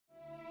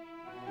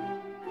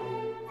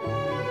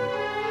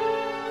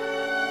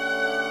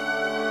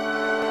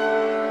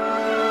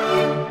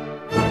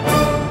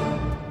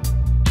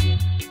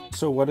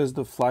So what is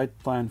the flight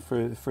plan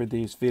for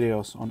these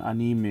videos on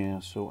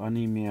anemia? So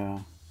anemia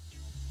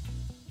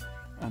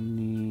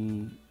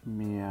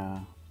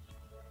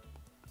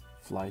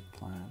flight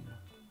plan.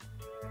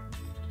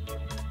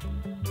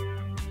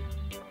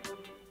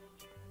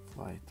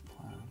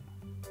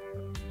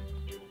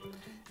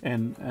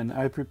 And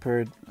I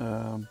prepared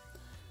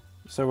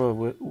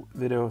several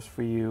videos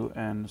for you,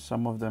 and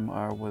some of them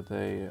are with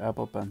a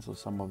Apple Pencil,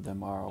 some of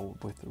them are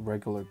with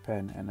regular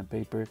pen and a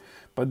paper,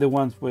 but the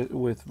ones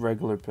with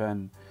regular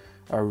pen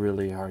are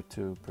really hard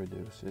to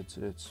produce.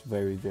 It's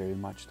very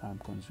much time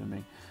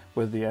consuming.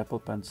 With the Apple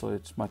Pencil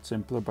it's much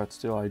simpler, but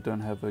still I don't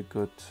have a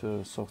good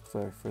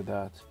software for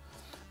that.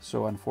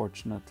 So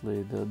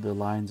unfortunately the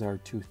lines are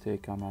too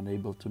thick. I'm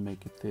unable to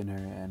make it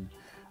thinner, and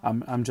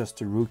I'm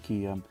just a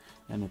rookie, and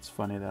it's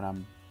funny that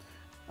I'm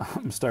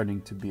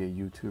starting to be a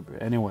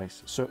YouTuber.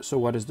 Anyways, so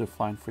what is the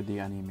fine for the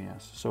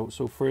anemias? So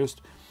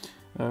first,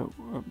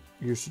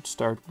 you should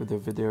start with a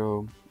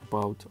video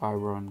about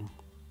iron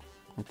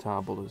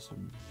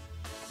metabolism.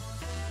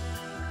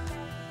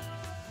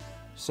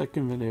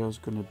 Second video is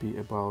going to be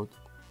about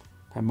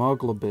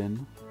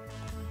hemoglobin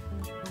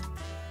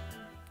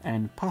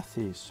and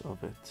pathies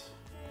of it.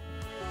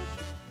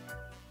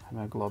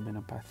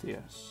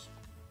 Hemoglobinopathies.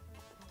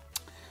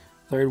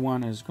 Third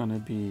one is going to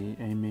be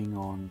aiming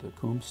on the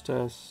Coombs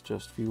test.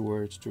 Just a few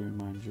words to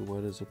remind you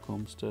what is a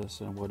Coombs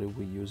test and what do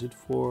we use it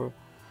for.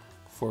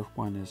 Fourth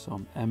one is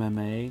on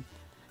MMA,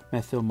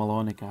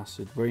 methylmalonic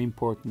acid, very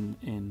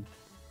important in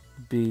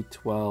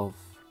B12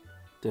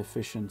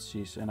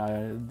 deficiencies. And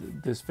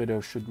this video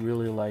should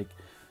really like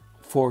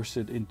force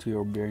it into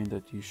your brain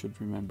that you should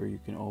remember you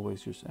can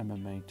always use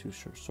MMA to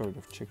sort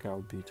of check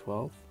out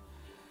B12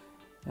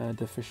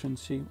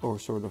 deficiency, or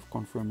sort of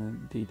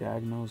confirm the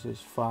diagnosis.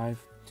 5.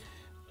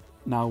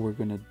 Now we're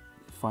going to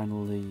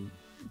finally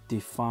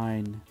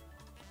define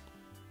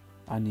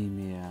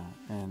anemia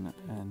and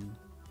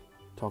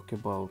talk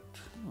about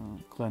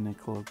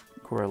clinical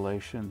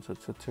correlations,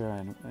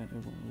 etc., and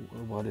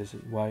what is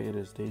it, why it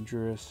is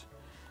dangerous.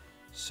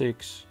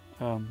 6.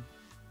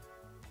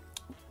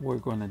 We're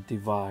going to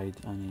divide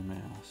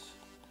anemias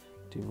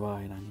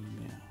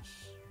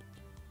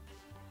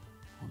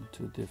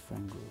into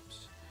different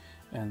groups,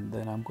 and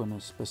then I'm going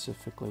to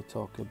specifically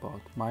talk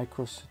about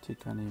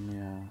microcytic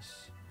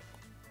anemias,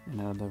 in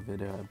another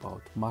video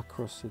about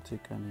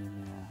macrocytic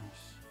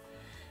anemias,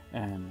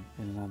 and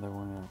in another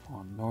one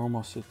on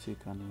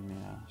normocytic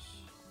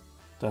anemias.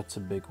 That's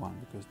a big one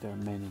because there are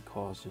many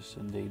causes,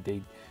 and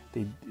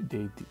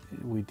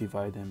we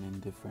divide them in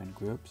different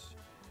groups.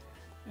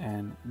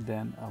 And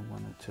then I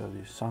want to tell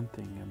you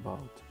something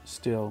about,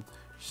 still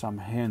some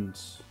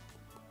hints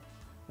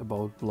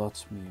about blood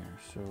smear.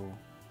 So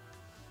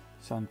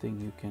something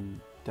you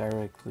can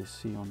directly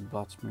see on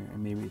blood smear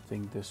and maybe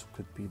think this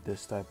could be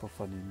this type of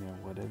anemia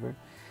or whatever.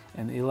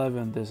 And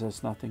 11, this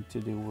has nothing to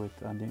do with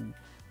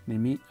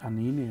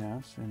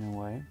anemias in a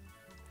way,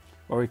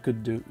 or it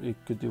could do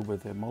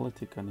with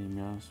hemolytic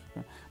anemias,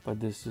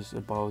 but this is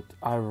about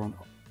iron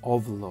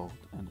overload,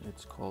 and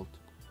it's called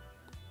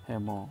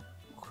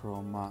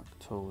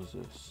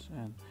hemochromatosis,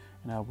 and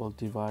I will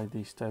divide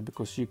these types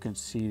because you can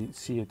see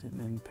it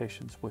in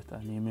patients with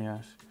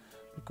anemias,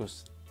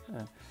 because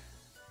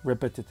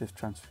repetitive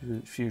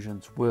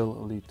transfusions will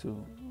lead to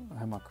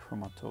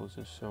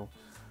hemochromatosis.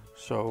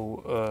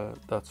 So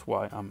that's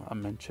why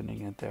I'm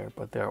mentioning it there.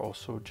 But they're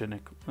also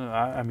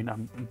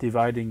I'm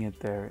dividing it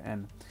there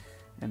and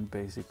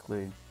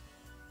basically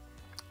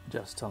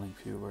just telling a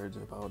few words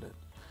about it.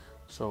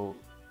 So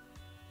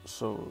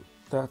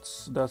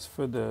that's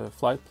for the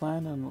flight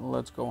plan, and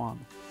let's go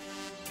on.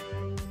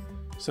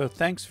 So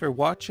thanks for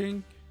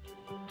watching,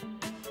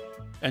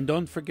 and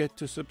don't forget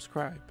to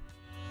subscribe.